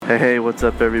Hey, what's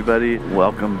up, everybody?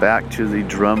 Welcome back to the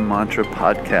Drum Mantra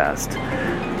Podcast.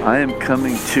 I am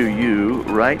coming to you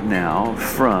right now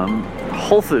from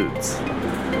Whole Foods.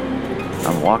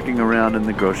 I'm walking around in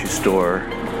the grocery store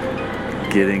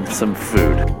getting some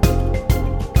food.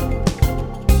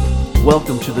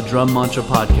 Welcome to the Drum Mantra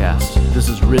Podcast. This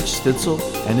is Rich Stitzel,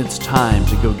 and it's time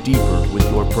to go deeper with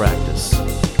your practice.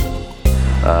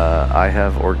 I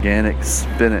have organic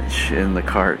spinach in the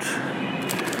cart.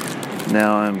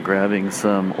 Now I'm grabbing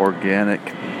some organic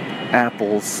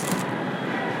apples,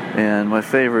 and my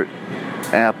favorite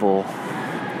apple,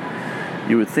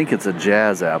 you would think it's a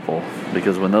jazz apple,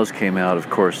 because when those came out, of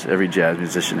course, every jazz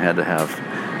musician had to have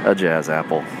a jazz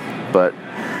apple. But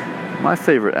my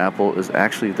favorite apple is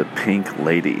actually the Pink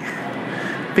Lady.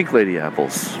 Pink Lady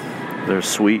apples. They're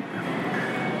sweet,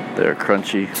 they're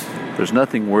crunchy. There's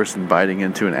nothing worse than biting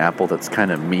into an apple that's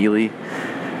kind of mealy.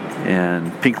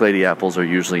 And Pink Lady apples are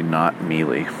usually not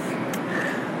mealy.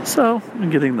 So I'm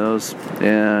getting those,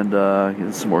 and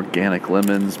getting some organic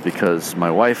lemons because my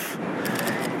wife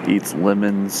eats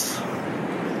lemons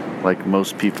like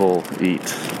most people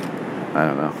eat, I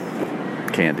don't know,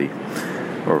 candy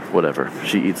or whatever.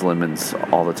 She eats lemons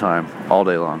all the time, all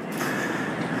day long.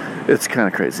 It's kind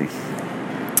of crazy.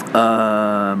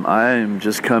 I'm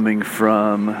just coming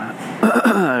from,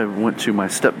 I went to my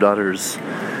stepdaughter's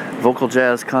vocal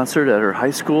jazz concert at her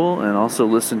high school, and also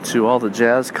listened to all the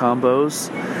jazz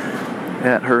combos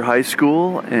at her high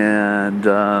school. And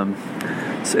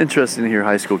it's interesting to hear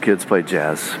high school kids play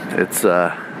jazz. It's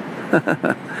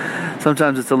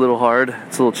sometimes it's a little hard,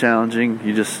 it's a little challenging.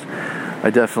 I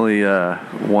definitely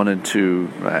wanted to,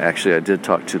 actually I did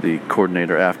talk to the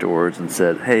coordinator afterwards and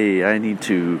said, hey, I need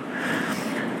to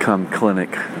come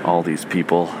clinic all these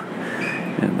people.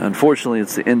 And unfortunately,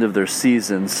 it's the end of their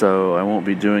season, so I won't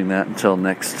be doing that until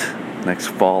next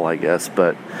fall, I guess.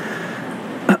 But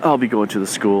I'll be going to the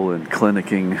school and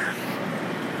clinicking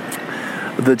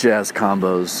the jazz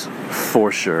combos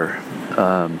for sure.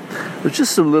 There's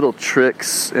just some little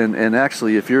tricks, and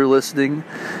actually, if you're listening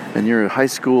and you're a high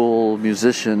school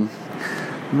musician,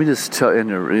 let me just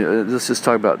let's just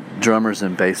talk about drummers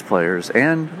and bass players,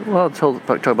 and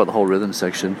talk about the whole rhythm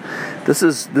section. This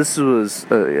was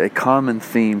a common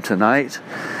theme tonight,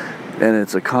 and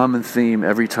it's a common theme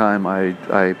every time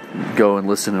I go and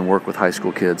listen and work with high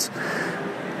school kids.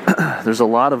 There's a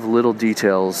lot of little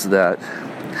details that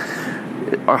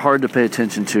are hard to pay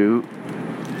attention to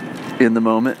in the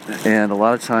moment, and a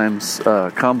lot of times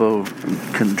combo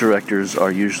directors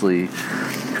are usually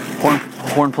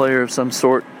horn player of some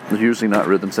sort. They're usually not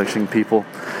rhythm section people,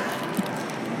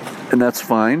 and that's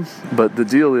fine. But the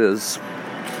deal is,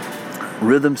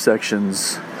 rhythm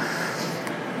sections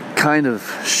kind of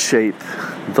shape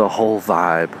the whole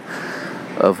vibe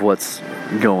of what's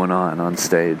going on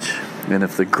stage. And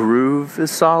if the groove is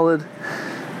solid,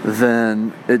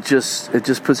 then it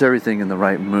just puts everything in the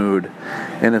right mood.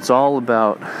 And it's all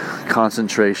about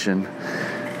concentration,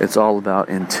 it's all about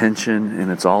intention,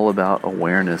 and it's all about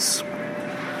awareness.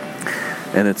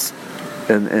 And it's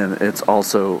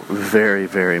also very,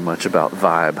 very much about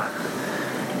vibe.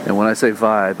 And when I say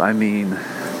vibe, I mean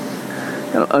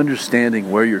understanding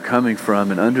where you're coming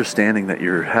from, and understanding that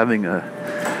you're having a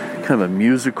kind of a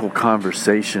musical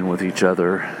conversation with each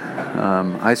other.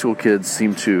 High school kids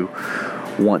seem to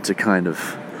want to kind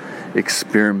of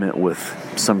experiment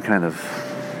with some kind of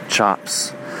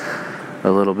chops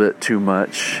a little bit too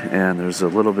much, and there's a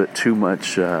little bit too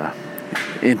much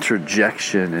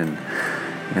interjection and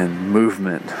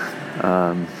movement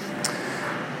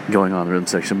going on in the rhythm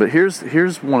section. But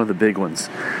here's one of the big ones.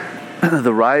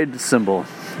 The ride cymbal.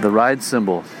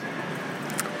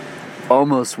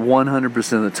 Almost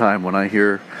 100% of the time when I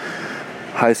hear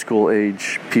high school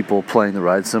age people playing the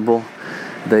ride cymbal,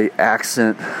 they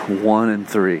accent 1 and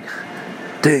 3.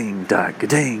 Ding, dog, a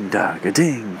ding, dog, a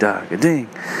ding, dog, a ding.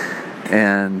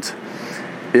 And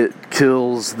it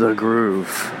kills the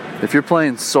groove. If you're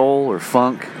playing soul or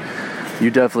funk, you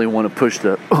definitely want to push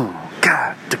the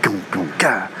ga,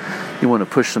 ga. You want to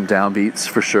push some downbeats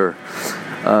for sure.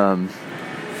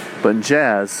 But in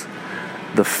jazz,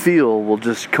 the feel will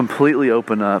just completely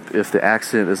open up if the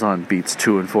accent is on beats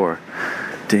 2 and 4.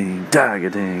 Ding, dag a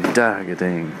ding, dag a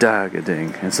ding, dag a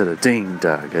ding, instead of ding,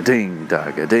 dag a ding,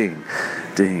 dag a ding,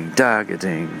 ding, dag a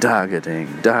ding, dag a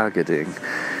ding, dag a ding.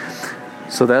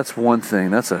 So that's one thing.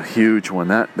 That's a huge one.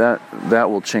 That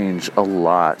will change a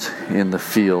lot in the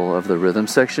feel of the rhythm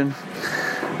section.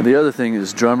 The other thing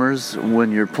is, drummers,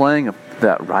 when you're playing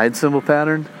that ride cymbal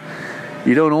pattern,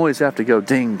 you don't always have to go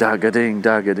ding, da ga ding,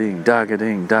 da ga ding, da ga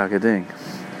ding, da ga ding.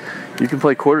 You can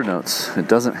play quarter notes. It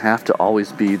doesn't have to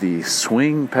always be the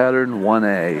swing pattern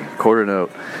 1A, quarter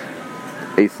note,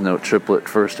 eighth note triplet,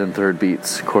 first and third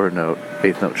beats, quarter note,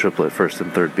 eighth note triplet, first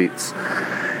and third beats.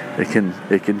 It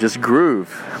can just groove.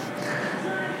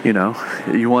 You don't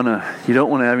want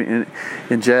to have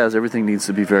in jazz, everything needs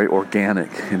to be very organic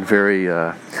and very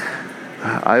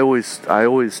I always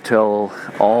tell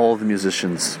all the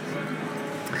musicians,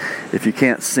 if you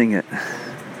can't sing it,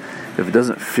 if it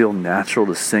doesn't feel natural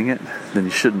to sing it, then you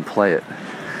shouldn't play it.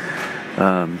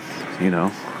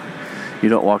 You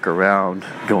don't walk around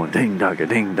going ding dagga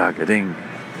ding dagga ding,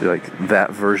 like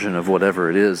that version of whatever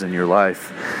it is in your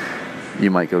life.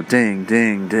 You might go ding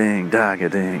ding ding dagga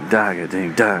ding dagga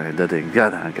ding da da ding ga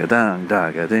da ga dang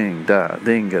dagga ding da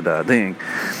ding ga da ding.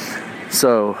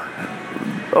 So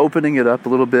opening it up a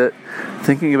little bit,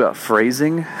 thinking about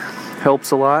phrasing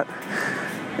helps a lot,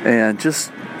 and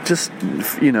just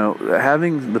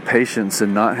having the patience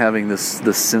and not having this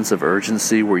sense of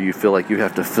urgency where you feel like you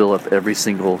have to fill up every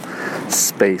single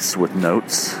space with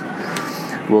notes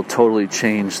will totally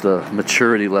change the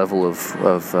maturity level of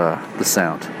the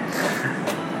sound.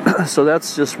 So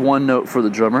that's just one note for the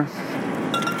drummers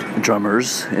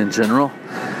in general,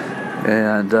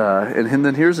 and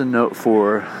then here's a note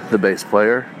for the bass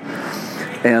player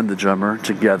and the drummer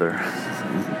together.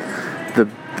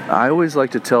 I always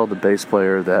like to tell the bass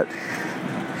player that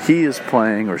he is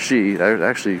playing, or she,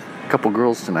 actually a couple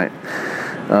girls tonight,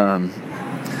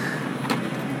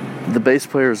 the bass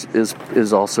player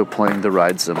is also playing the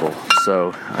ride cymbal.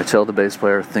 So I tell the bass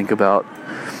player, think about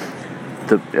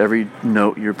every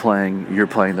note you're playing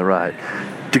the ride.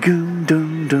 Da-goom,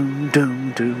 dum, dum,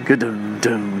 dum, dum, ga-dum,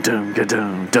 dum, dum,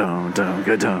 ga-dum, dum, dum,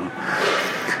 ga-dum.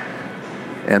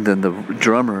 And then the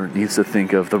drummer needs to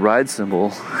think of the ride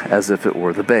cymbal as if it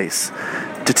were the bass.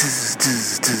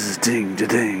 Ding, ding,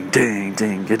 ding, ding,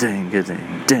 ding, ding,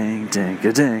 ding, ding,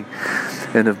 ding.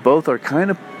 And if both are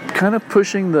kind of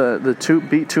pushing the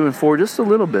beat 2 and 4 just a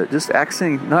little bit, just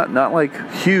accenting, not like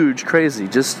huge crazy,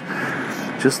 just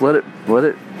let it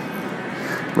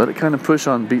kind of push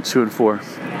on beat 2 and 4.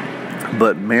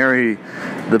 But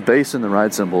the bass and the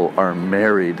ride cymbal are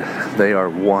married. They are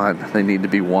one. They need to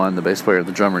be one. The bass player and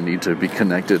the drummer need to be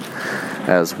connected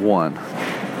as one.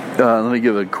 Let me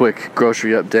give a quick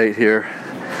grocery update here.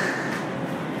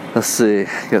 Let's see.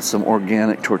 Got some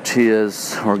organic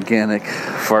tortillas, organic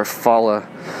farfalla.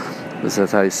 Is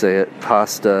that how you say it?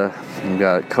 Pasta. I've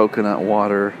got coconut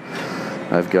water.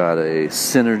 I've got a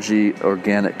Synergy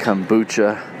organic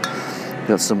kombucha.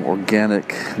 Got some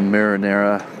organic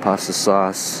marinara pasta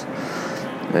sauce,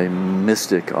 a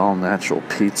Mystic all-natural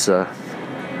pizza,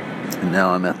 and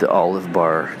now I'm at the Olive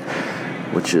Bar,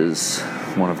 which is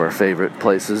one of our favorite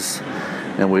places,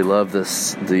 and we love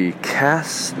this. The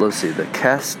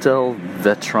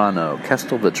Castelvetrano.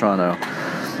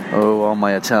 Oh, all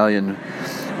my Italian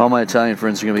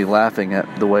friends are going to be laughing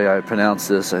at the way I pronounce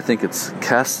this. I think it's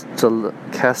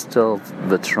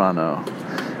Castelvetrano.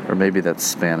 Or maybe that's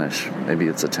Spanish. Maybe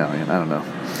it's Italian. I don't know.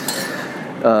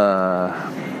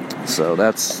 So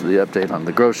that's the update on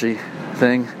the grocery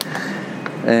thing.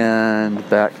 And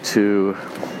back to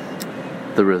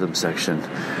the rhythm section.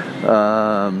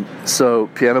 So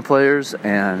piano players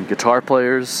and guitar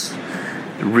players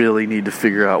really need to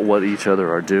figure out what each other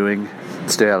are doing.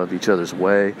 Stay out of each other's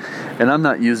way. And I'm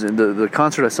not using the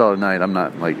concert I saw tonight. I'm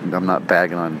not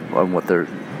bagging on what they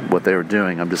were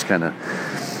doing. I'm just kind of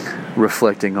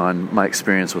reflecting on my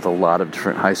experience with a lot of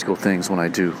different high school things when I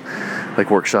do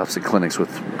like workshops and clinics with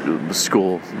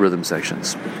school rhythm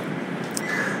sections.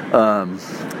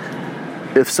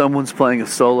 If someone's playing a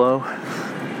solo,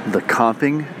 the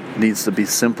comping needs to be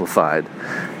simplified.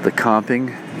 The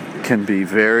comping can be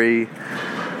very,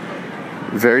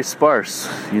 very sparse.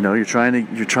 You're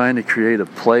trying to create a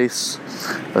place,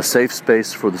 a safe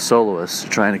space for the soloist.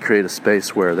 You're trying to create a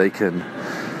space where they can,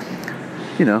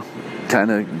 kind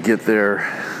of get their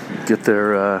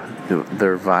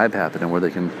vibe happening, where they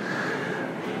can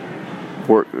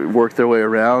work their way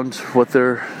around what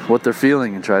they're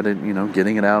feeling and try to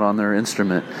getting it out on their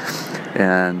instrument.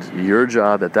 And your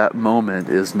job at that moment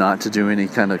is not to do any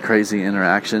kind of crazy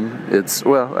interaction.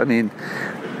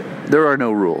 There are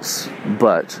no rules,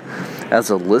 but as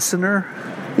a listener,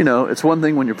 it's one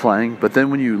thing when you're playing, but then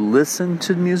when you listen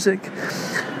to music,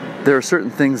 there are certain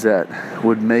things that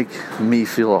would make me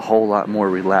feel a whole lot more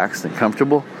relaxed and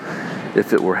comfortable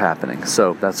if it were happening.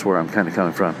 So that's where I'm kind of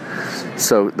coming from.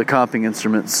 So the comping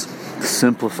instruments,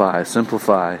 simplify.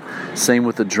 Same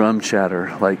with the drum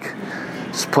chatter. Like,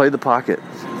 just play the pocket.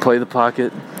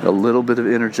 A little bit of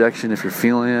interjection if you're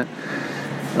feeling it.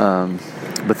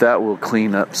 But that will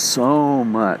clean up so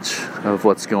much of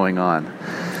what's going on.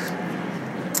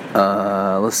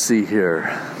 Let's see here.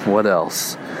 What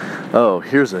else? Oh,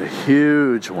 here's a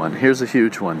huge one.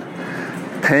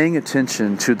 Paying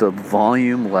attention to the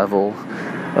volume level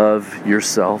of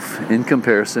yourself in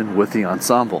comparison with the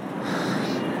ensemble.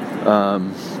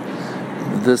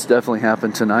 This definitely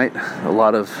happened tonight. A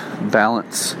lot of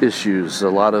balance issues. A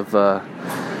lot of,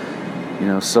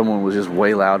 someone was just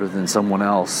way louder than someone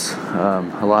else.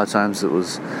 A lot of times it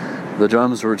was the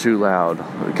drums were too loud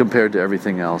compared to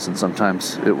everything else, and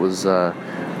sometimes it was the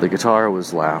guitar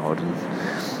was loud.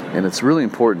 And it's really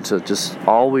important to just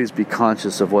always be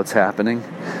conscious of what's happening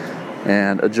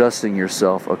and adjusting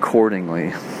yourself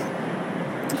accordingly.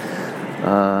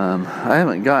 I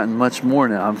haven't gotten much more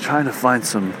now. I'm trying to find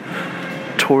some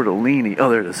tortellini. Oh,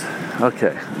 there it is.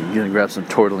 Okay, I'm going to grab some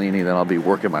tortellini, then I'll be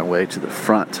working my way to the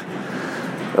front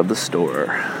of the store.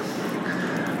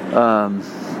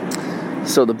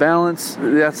 So the balance,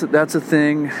 that's a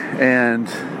thing. And,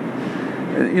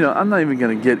 I'm not even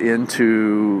going to get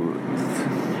into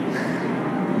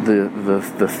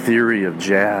the theory of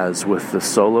jazz with the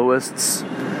soloists,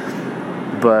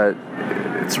 but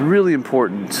it's really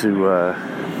important to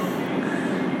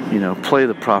play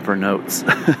the proper notes.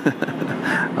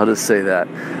 I'll just say that.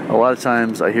 A lot of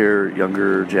times I hear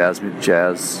younger jazz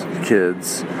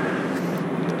kids,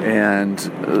 and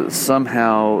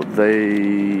somehow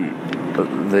they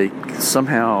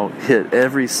somehow hit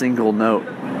every single note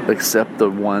except the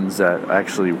ones that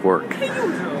actually work,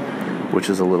 which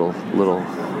is a little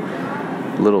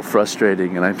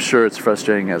frustrating, and I'm sure it's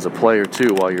frustrating as a player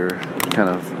too while you're kind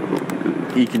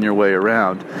of eking your way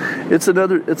around. It's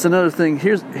another thing.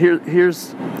 Here's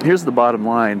the bottom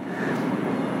line.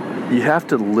 You have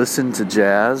to listen to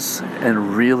jazz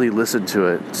and really listen to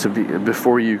it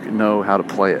before you know how to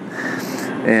play it.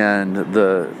 And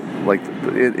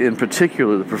in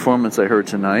particular, the performance I heard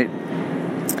tonight,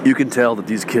 you can tell that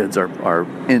these kids are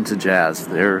into jazz.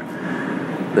 They're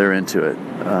into it.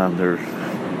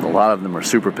 A lot of them are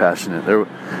super passionate.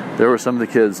 There were some of the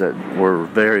kids that were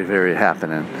very, very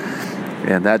happening.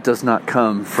 And that does not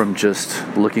come from just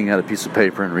looking at a piece of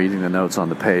paper and reading the notes on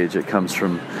the page. It comes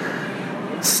from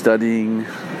studying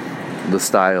the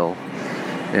style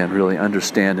and really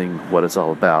understanding what it's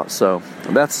all about. So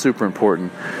that's super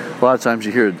important. A lot of times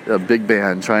you hear a big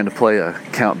band trying to play a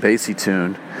Count Basie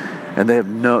tune, and they've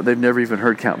never even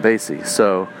heard Count Basie.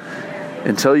 So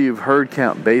until you've heard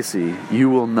Count Basie, you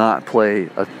will not play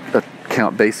a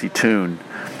Count Basie tune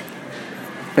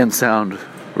and sound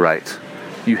right.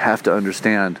 You have to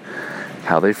understand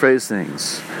how they phrase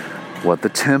things, what the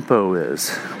tempo is,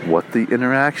 what the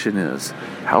interaction is,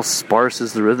 how sparse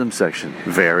is the rhythm section,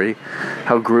 very,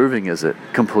 how grooving is it,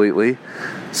 completely.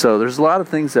 So there's a lot of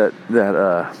things that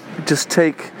just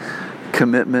take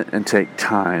commitment and take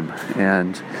time.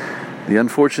 And the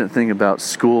unfortunate thing about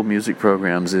school music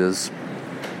programs is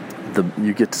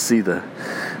you get to see the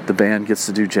band gets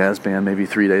to do jazz band maybe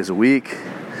 3 days a week.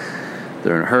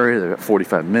 They're in a hurry. They've got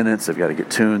 45 minutes. They've got to get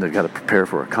tuned. They've got to prepare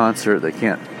for a concert. They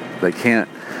can't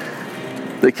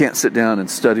sit down and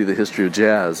study the history of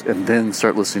jazz and then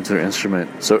start listening to their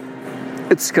instrument. So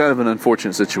it's kind of an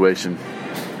unfortunate situation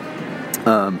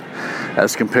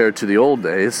as compared to the old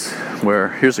days, where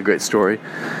here's a great story.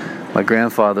 My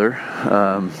grandfather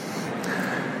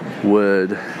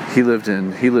he lived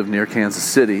near Kansas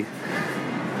City.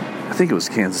 I think it was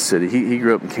Kansas City. He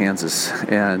grew up in Kansas,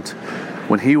 and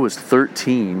when he was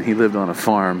 13, he lived on a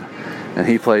farm, and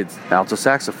he played alto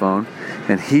saxophone,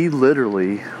 and he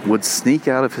literally would sneak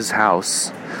out of his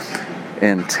house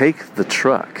and take the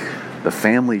truck, the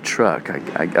family truck.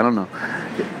 I don't know.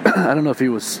 I don't know if he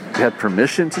had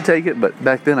permission to take it, but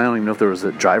back then I don't even know if there was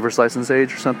a driver's license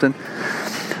age or something.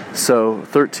 So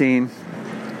 13,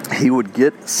 he would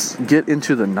get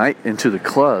into the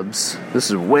clubs. This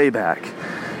is way back.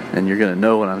 And you're going to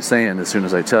know what I'm saying as soon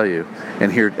as I tell you,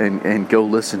 and go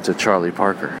listen to Charlie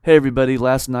Parker. Hey everybody,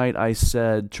 last night I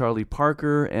said Charlie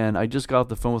Parker, and I just got off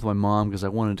the phone with my mom because I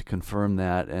wanted to confirm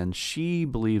that, and she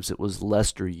believes it was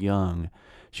Lester Young.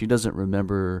 She doesn't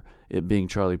remember it being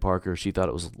Charlie Parker. She thought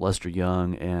it was Lester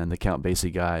Young and the Count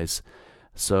Basie guys.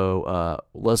 So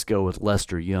let's go with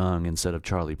Lester Young instead of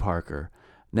Charlie Parker.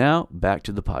 Now, back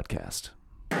to the podcast.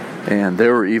 And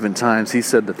there were even times, he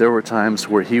said that there were times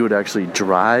where he would actually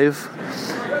drive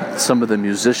some of the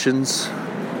musicians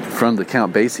from the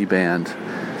Count Basie band,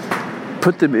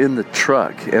 put them in the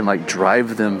truck, and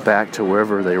drive them back to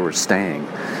wherever they were staying.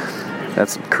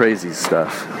 That's some crazy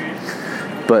stuff.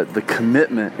 But the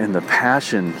commitment and the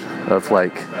passion of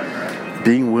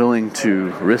being willing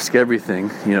to risk everything.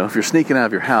 You know, if you're sneaking out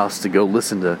of your house to go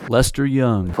listen to Lester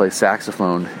Young play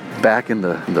saxophone back in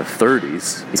the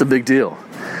 30s, it's a big deal.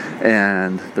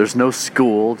 And there's no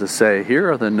school to say,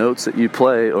 here are the notes that you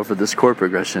play over this chord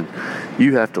progression.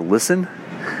 You have to listen,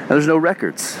 and there's no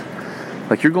records.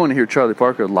 Like, you're going to hear Charlie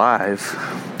Parker live,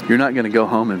 you're not going to go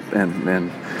home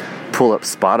and pull up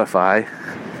Spotify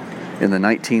in the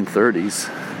 1930s.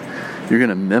 You're going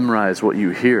to memorize what you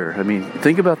hear. I mean,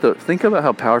 think about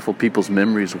how powerful people's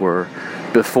memories were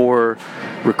before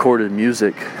recorded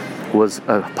music was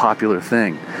a popular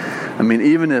thing. I mean,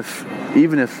 even if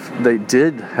they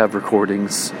did have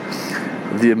recordings,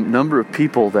 the number of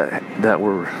people that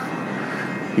were,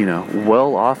 you know,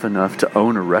 well off enough to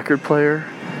own a record player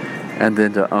and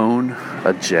then to own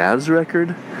a jazz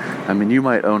record. I mean, you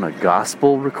might own a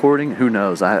gospel recording. Who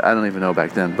knows? I don't even know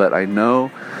back then. But I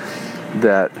know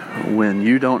that when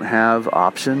you don't have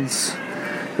options,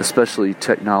 especially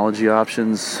technology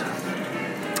options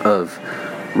of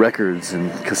records and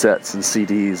cassettes and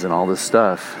CDs and all this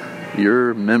stuff,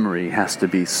 your memory has to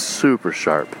be super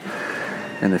sharp.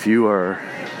 And if you are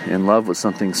in love with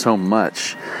something so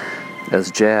much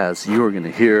as jazz, you are going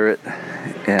to hear it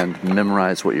and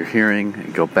memorize what you're hearing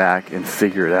and go back and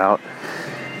figure it out.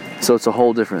 So it's a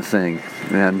whole different thing.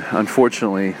 And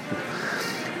unfortunately,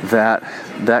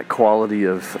 that quality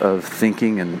of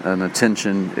thinking and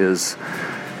attention is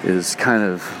kind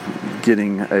of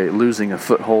losing a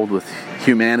foothold with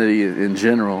humanity in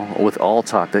general, with all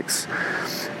topics,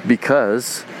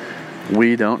 because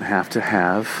we don't have to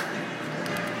have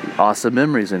awesome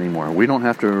memories anymore. We don't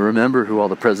have to remember who all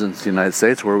the presidents of the United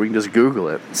States were. We can just Google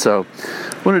it. So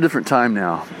we're in a different time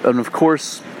now. And of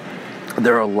course,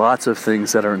 there are lots of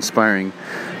things that are inspiring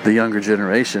the younger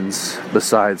generations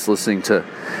besides listening to,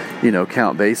 you know,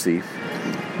 Count Basie.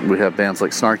 We have bands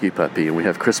like Snarky Puppy, and we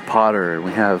have Chris Potter, and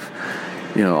we have,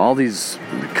 you know, all these,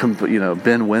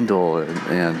 Ben Wendell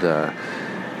and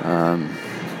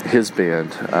his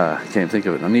band, can't think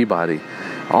of it, Anybody.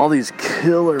 All these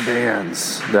killer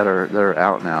bands that are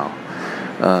out now,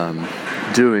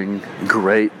 doing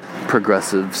great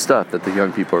progressive stuff that the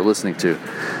young people are listening to.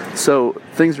 So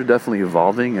things are definitely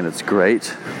evolving, and it's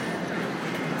great.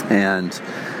 And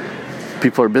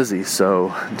people are busy,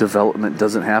 so development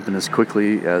doesn't happen as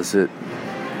quickly as it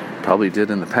probably did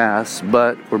in the past,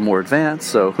 but we're more advanced,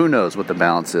 so who knows what the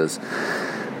balance is.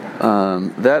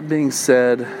 That being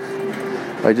said,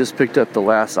 I just picked up the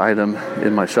last item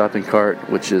in my shopping cart,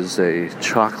 which is a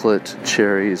chocolate,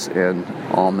 cherries, and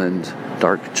almond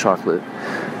dark chocolate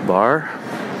bar.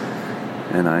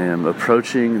 And I am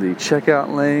approaching the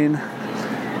checkout lane,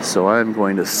 so I'm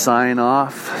going to sign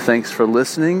off. Thanks for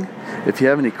listening. If you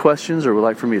have any questions or would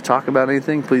like for me to talk about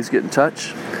anything, please get in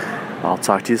touch. I'll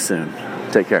talk to you soon.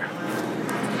 Take care.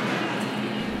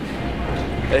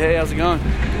 Hey, how's it going?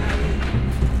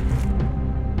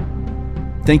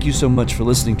 Thank you so much for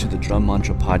listening to the Drum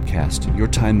Mantra Podcast. Your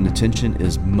time and attention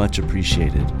is much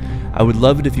appreciated. I would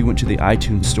love it if you went to the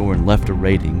iTunes store and left a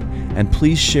rating, and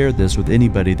please share this with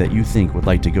anybody that you think would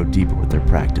like to go deeper with their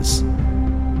practice.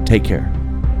 Take care.